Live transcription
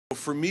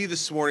for me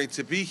this morning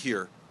to be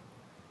here,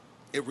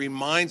 it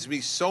reminds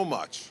me so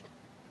much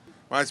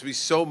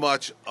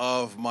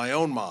of my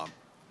own mom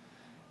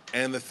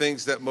and the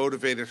things that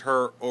motivated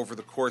her over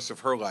the course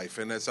of her life.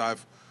 And as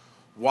I've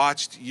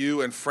watched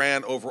you and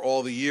Fran over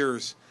all the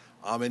years,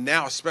 and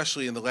now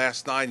especially in the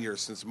last 9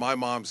 years since my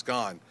mom's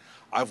gone,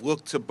 I've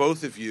looked to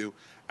both of you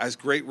as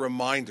great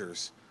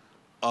reminders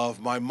of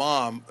my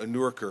mom, a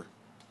Newarker,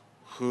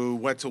 who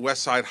went to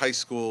Westside High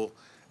School,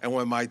 and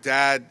when my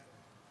dad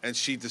and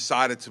she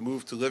decided to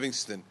move to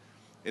Livingston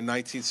in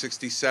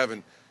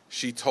 1967,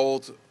 she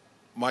told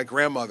my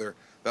grandmother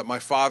that my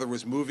father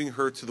was moving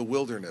her to the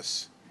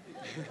wilderness.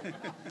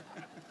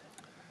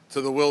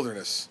 To the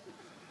wilderness.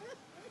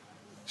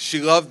 She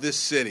loved this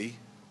city,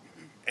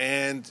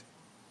 and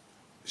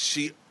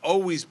she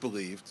always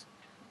believed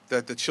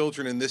that the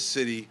children in this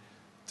city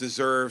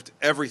deserved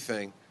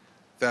everything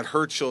that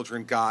her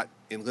children got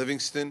in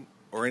Livingston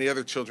or any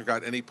other children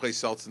got any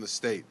place else in the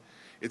state.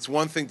 It's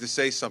one thing to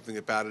say something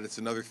about it. It's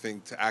another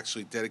thing to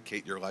actually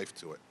dedicate your life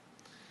to it.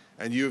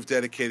 And you have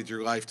dedicated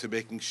your life to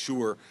making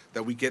sure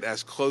that we get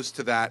as close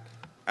to that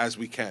as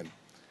we can.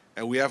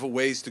 And we have a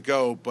ways to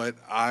go, but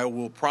I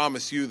will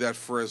promise you that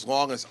for as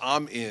long as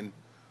I'm in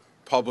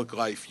public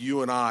life,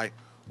 you and I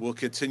will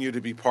continue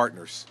to be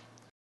partners.